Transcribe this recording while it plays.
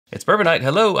It's Bourbon Night.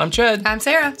 Hello, I'm Chad. I'm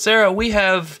Sarah. Sarah, we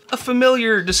have a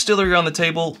familiar distillery on the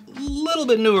table, little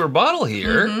bit newer bottle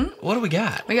here. What do we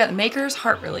got? We got the Maker's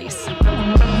Heart Release.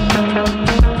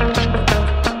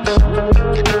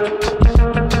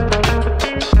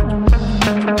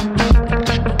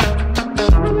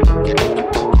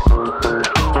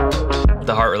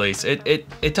 The Heart Release.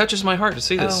 It touches my heart to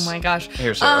see this. Oh my gosh.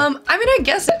 Here, Sarah. I mean, I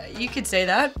guess you could say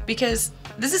that because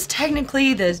this is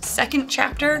technically the second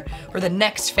chapter or the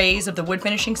next phase of the wood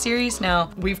finishing series. Now,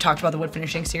 we've talked about the wood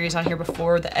finishing series on here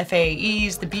before, the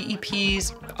FAAEs, the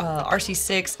BEPs,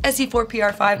 RC6, SE4,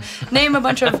 PR5, name a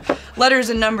bunch of letters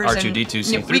and numbers.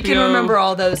 R2D2, and we can remember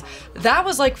all those. That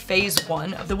was like phase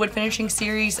one of the wood finishing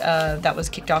series that was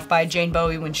kicked off by Jane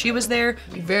Bowie when she was there.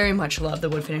 We very much love the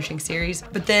wood finishing series.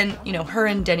 But then, you know, her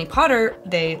and Denny Potter,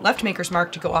 they left Maker's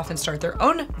Mark to go off and start their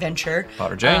own venture.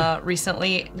 Potter Jane.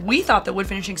 Recently. We thought the wood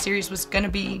finishing series was gonna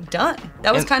be done.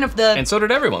 That was kind of the... And so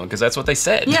did everyone, because that's what they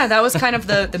said. Yeah, that was kind of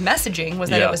the messaging, was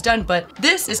that it was done, but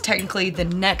this is technically the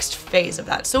next phase of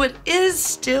that. So it is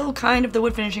still kind of the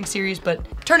wood finishing series,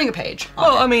 but turning a page on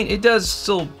Well, it. I mean, it does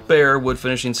still bear wood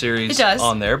finishing series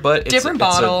on there, but it's different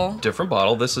bottle. It's a different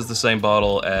bottle. This is the same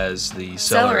bottle as the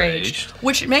cellar aged.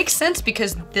 Which makes sense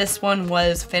because this one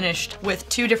was finished with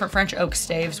 2 different French oak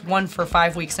staves, one for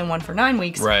 5 weeks and one for 9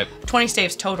 weeks. Right. 20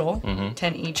 staves total,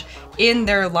 10 each, in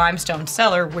their limestone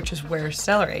cellar, which is where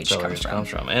cellar aged comes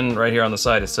from. And right here on the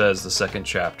side it says the second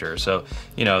chapter. So,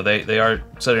 you know, they are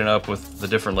setting up with the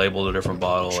different label, the different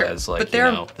bottle as like, but you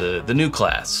know, the new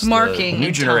class, marking the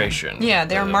new generation. Time. Yeah,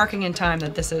 they're marking in time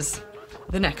that this is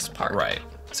the next part. Right.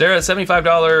 Sarah,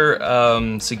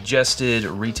 $75 suggested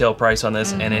retail price on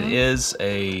this, and it is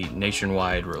a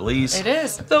nationwide release. It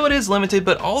is. Though it is limited,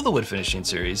 but all the wood finishing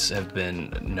series have been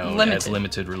known as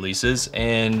limited releases,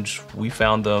 and we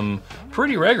found them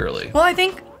pretty regularly. Well, I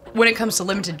think when it comes to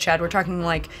limited, Chad, we're talking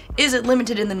like, is it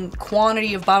limited in the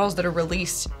quantity of bottles that are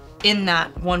released in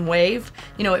that one wave?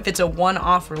 You know, if it's a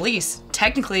one-off release,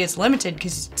 technically it's limited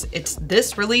because it's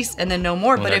this release and then no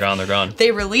more. When but they're gone, they're gone.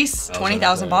 They release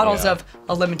 20,000 bottles of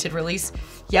a limited release.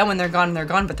 Yeah, when they're gone,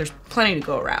 but there's plenty to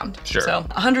go around. Sure. So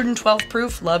 112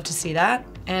 proof, love to see that.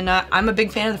 And I'm a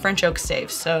big fan of the French oak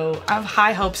staves, so I have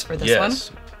high hopes for this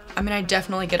one. I mean, I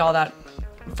definitely get all that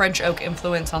French oak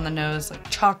influence on the nose, like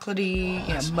chocolatey,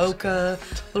 you know, mocha,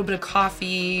 a little bit of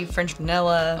coffee, French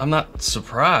vanilla. I'm not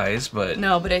surprised, but...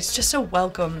 No, but it's just so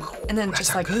welcome. And then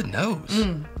just like... good nose.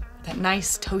 That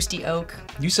nice toasty oak.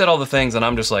 You said all the things and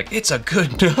I'm just like, it's a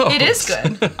good nose. It is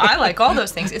good. I like all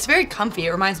those things. It's very comfy.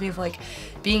 It reminds me of like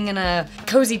being in a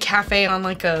cozy cafe on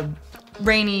like a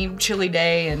rainy, chilly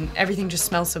day and everything just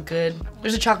smells so good.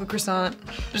 There's a chocolate croissant,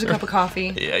 there's a cup of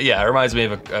coffee. Yeah, it reminds me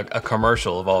of a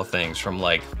commercial of all things from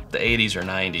like the 80s or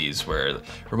 90s where it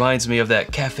reminds me of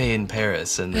that cafe in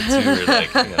Paris and the two are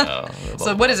like, you know.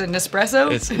 So what is it,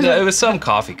 Nespresso? It was some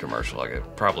coffee commercial,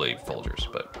 like probably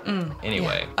Folgers, but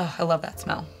anyway. Yeah. Oh, I love that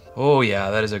smell. Oh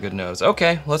yeah, that is a good nose.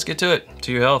 Okay, let's get to it.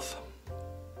 To your health.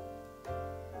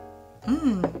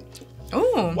 Ooh.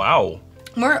 Wow.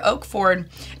 More oak forward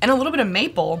and a little bit of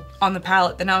maple on the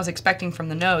palate than I was expecting from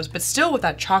the nose, but still with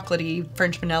that chocolatey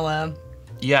French vanilla.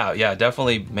 Yeah,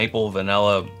 definitely maple,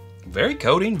 vanilla, very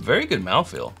coating, very good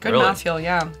mouthfeel. Good mouthfeel,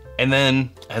 yeah. And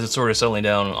then as it's sort of settling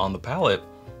down on the palate,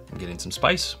 I'm getting some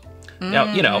spice.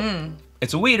 Now, you know,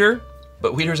 it's a weeder,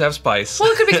 but weeders have spice.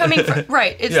 Well, it could be coming from,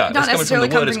 right, it's not necessarily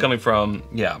coming from the wood, it's coming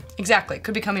from, Exactly, it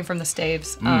could be coming from the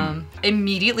staves.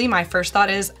 Immediately, my first thought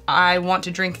is, I want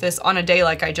to drink this on a day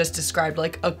like I just described,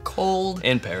 like a cold...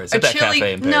 In Paris, at that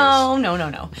cafe in Paris.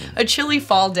 No. A chilly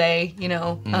fall day, you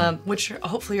know, which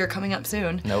hopefully are coming up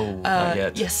soon. No, not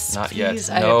yet. Yes, not please.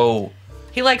 yet, no.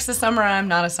 He likes the summer, I'm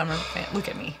not a summer fan. Look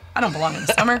at me, I don't belong in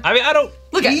the summer. I mean, I don't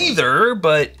either,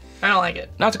 but... I don't like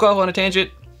it. Not to go off on a tangent,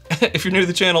 if you're new to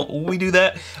the channel, we do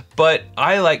that. But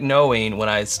I like knowing when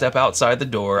I step outside the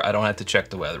door, I don't have to check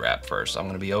the weather app first. I'm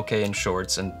gonna be okay in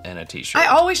shorts and a t-shirt. I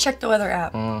always check the weather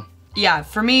app. Yeah,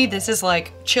 for me, this is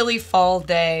like chilly fall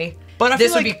day. But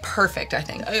this would be perfect, I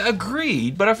think.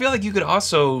 Agreed, but I feel like you could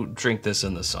also drink this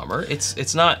in the summer.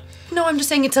 It's not... No, I'm just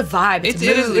saying it's a vibe. It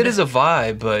is a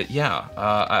vibe, but yeah,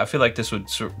 I feel like this would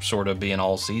sort of be an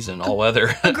all season, all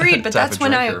weather. Agreed, but that's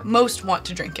when I most want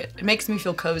to drink it. It makes me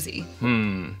feel cozy.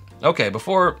 Okay,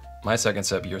 before my second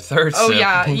sip, your third sip. Oh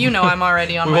yeah, you know I'm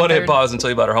already on my third. We want to hit pause and tell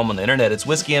you about our home on the internet. It's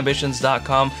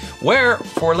whiskyambitions.com, where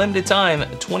for a limited time,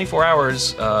 24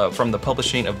 hours from the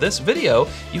publishing of this video,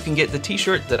 you can get the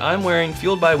t-shirt that I'm wearing,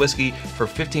 Fueled by Whiskey, for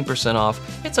 15% off.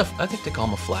 It's I think they call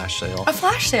them a flash sale. A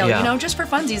flash sale, you know, just for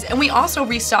funsies. And we also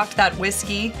restocked that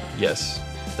whiskey. Yes.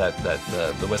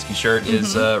 the whiskey shirt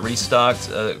is restocked.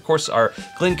 Of course, our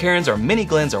Glencairns, our mini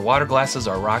Glens, our water glasses,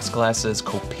 our rocks glasses,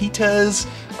 copitas,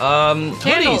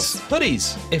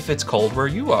 hoodies, if it's cold where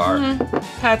you are,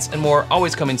 hats and more,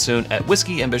 always coming soon at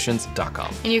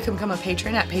whiskyambitions.com. And you can become a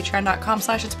patron at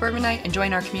patreon.com/itsbourbonnight and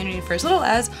join our community for as little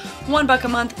as $1 a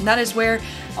month. And that is where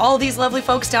all these lovely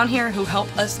folks down here who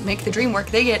help us make the dream work,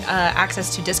 they get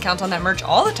access to discounts on that merch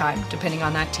all the time, depending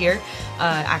on that tier,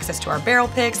 access to our barrel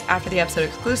picks, after the episode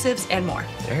exclusives, and more.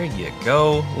 There you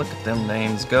go. Look at them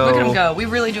names go. Look at them go. We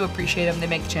really do appreciate them. They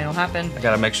make the channel happen. I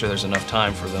gotta make sure there's enough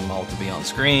time for them all to be on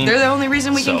screen. They're the only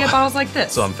reason we can get bottles like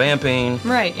this. So I'm vamping.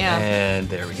 Right, yeah. And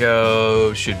there we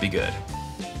go. Should be good.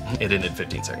 It ended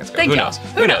 15 seconds ago. Thank Who you. knows?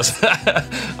 Who knows?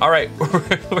 All right,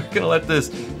 we're gonna let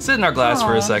this sit in our glass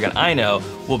for a second. I know.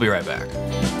 We'll be right back.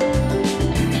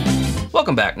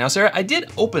 Welcome back. Now, Sarah, I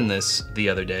did open this the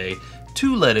other day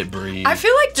to let it breathe. I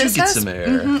feel like this to get some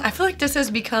air. I feel like this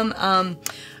has become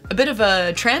a bit of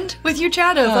a trend with you,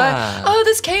 Chad, of oh,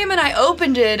 this came and I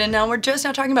opened it and now we're just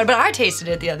now talking about it, but I tasted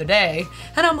it the other day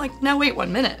and I'm like, now wait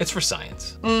 1 minute. It's for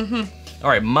science. All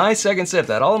right, my second sip,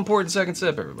 that all-important second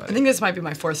sip, everybody. I think this might be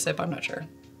my 4th sip, I'm not sure.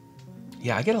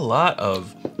 Yeah, I get a lot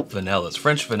of vanillas,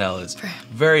 French vanillas,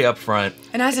 very upfront.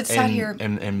 And as it sat here.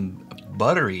 And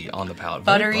buttery on the palate,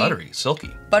 Buttery. very buttery, silky.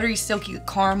 Buttery, silky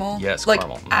caramel. Yes, like,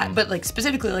 caramel. But like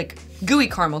specifically like gooey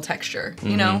caramel texture,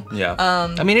 you know? Yeah.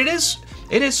 I mean, it is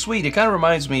sweet. It kind of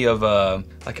reminds me of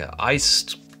like an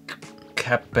iced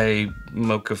cafe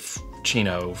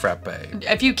mochaccino frappe.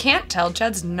 If you can't tell,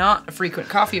 Chad's not a frequent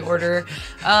coffee order.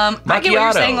 I get what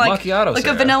you're saying, like Sarah.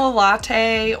 a vanilla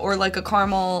latte or like a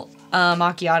caramel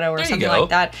macchiato or something like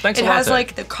that. Thanks it a lot, has Ted.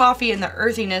 like the coffee and the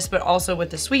earthiness, but also with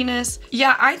the sweetness.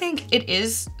 Yeah, I think it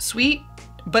is sweet,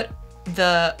 but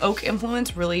the oak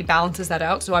influence really balances that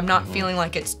out. So I'm not feeling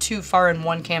like it's too far in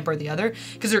one camp or the other,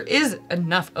 because there is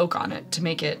enough oak on it to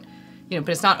make it, you know,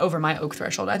 but it's not over my oak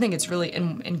threshold. I think it's really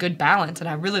in good balance, and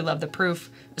I really love the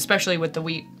proof, especially with the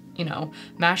wheat, you know,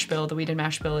 mash bill, the wheated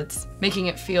mash bill. It's making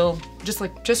it feel just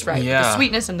right. Yeah. The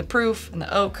sweetness and the proof and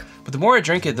the oak. But the more I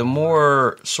drink it, the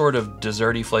more sort of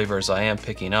desserty flavors I am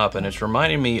picking up, and it's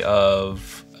reminding me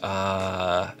of, and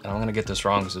I'm gonna get this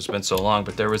wrong because it's been so long,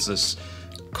 but there was this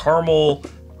caramel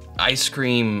ice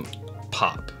cream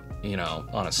pop, you know,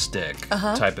 on a stick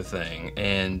type of thing.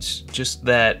 And just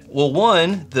that, well,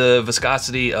 one, the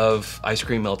viscosity of ice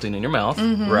cream melting in your mouth,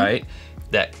 right?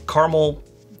 That caramel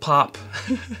pop,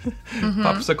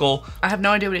 popsicle. I have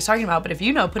no idea what he's talking about, but if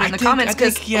you know, put it in the comments,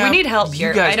 because we need help here.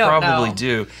 You guys I don't probably know.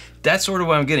 do. That's sort of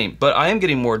what I'm getting, but I am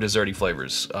getting more desserty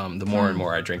flavors the more and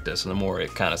more I drink this, and the more it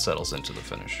kind of settles into the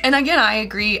finish. And again, I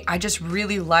agree. I just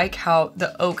really like how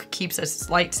the oak keeps a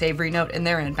slight savory note in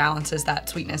there and balances that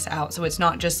sweetness out. So it's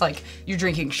not just like you're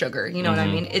drinking sugar, you know what I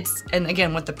mean? And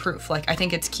again, with the proof, like I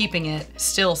think it's keeping it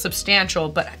still substantial,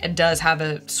 but it does have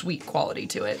a sweet quality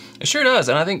to it. It sure does,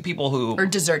 and I think people who... Or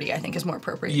desserty, I think is more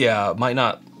appropriate. Yeah, might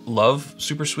not love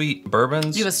super sweet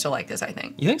bourbons. You would still like this, I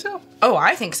think. You think so? Oh,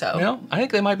 I think so. You know, I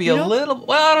think they might be a little,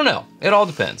 well, I don't know. It all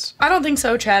depends. I don't think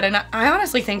so, Chad. And I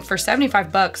honestly think for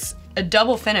 75 bucks, a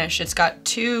double finish, it's got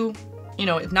 2, you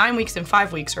know, 9 weeks and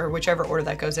 5 weeks, or whichever order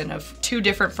that goes in, of 2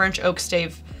 different French oak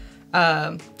stave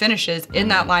finishes in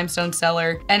that limestone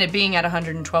cellar, and it being at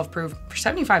 112 proof for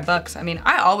 75 bucks. I mean,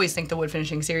 I always think the wood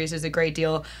finishing series is a great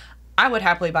deal. I would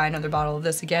happily buy another bottle of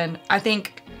this again. I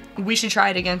think we should try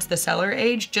it against the cellar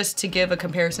age just to give a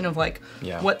comparison of like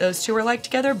what those two are like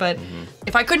together. But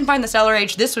if I couldn't find the cellar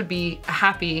age, this would be a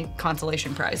happy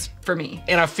consolation prize for me.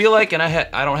 And I feel like, and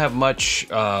I don't have much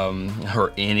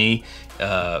or any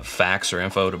facts or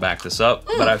info to back this up,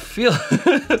 but I feel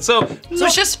so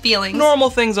it's just feelings. Normal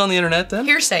things on the internet then.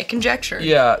 Hearsay, conjecture.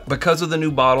 Yeah, because of the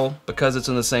new bottle, because it's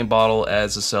in the same bottle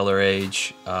as the cellar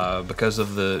age, because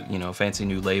of the, you know, fancy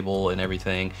new label and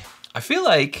everything. I feel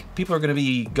like people are gonna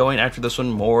be going after this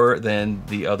one more than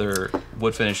the other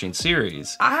wood finishing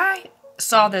series. I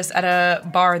saw this at a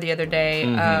bar the other day.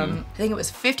 I think it was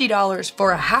 $50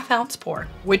 for a half-ounce pour,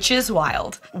 which is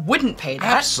wild. Wouldn't pay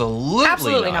that.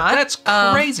 Absolutely not. That's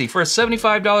crazy. For a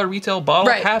 $75 retail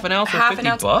bottle, half an ounce for 50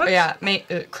 bucks? Yeah,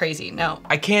 crazy, no.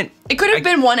 I can't. It could have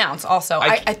been 1 ounce also.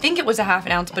 I think it was a half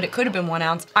an ounce, but it could have been 1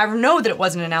 ounce. I know that it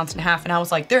wasn't an ounce and a half, and I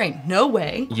was like, there ain't no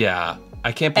way. Yeah,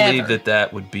 I can't believe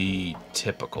that would be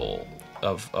typical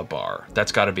of a bar.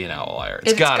 That's gotta be an outlier.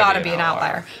 It's gotta be an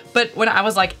outlier. But when I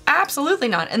was like, absolutely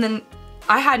not. And then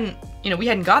I hadn't, you know, we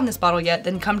hadn't gotten this bottle yet,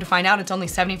 then come to find out it's only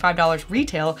 $75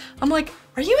 retail. I'm like,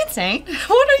 are you insane?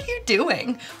 What are you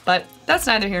doing? But that's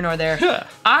neither here nor there.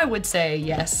 I would say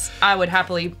yes. I would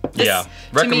happily. Yeah,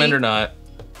 recommend or not.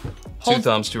 2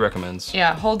 thumbs, 2 recommends.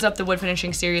 Yeah, holds up the wood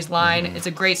finishing series line. It's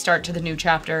a great start to the new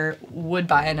chapter. Would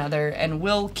buy another, and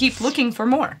we'll keep looking for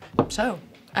more. So,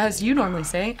 as you normally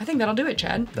say, I think that'll do it,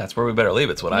 Chad. That's where we better leave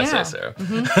it. It's what I say, Sarah.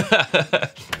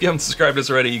 If you haven't subscribed to us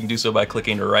already, you can do so by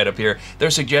clicking right up here. There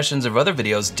are suggestions of other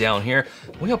videos down here.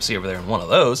 We hope to see you over there in one of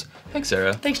those. Thanks,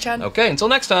 Sarah. Thanks, Chad. Okay, until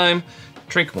next time,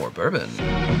 drink more bourbon.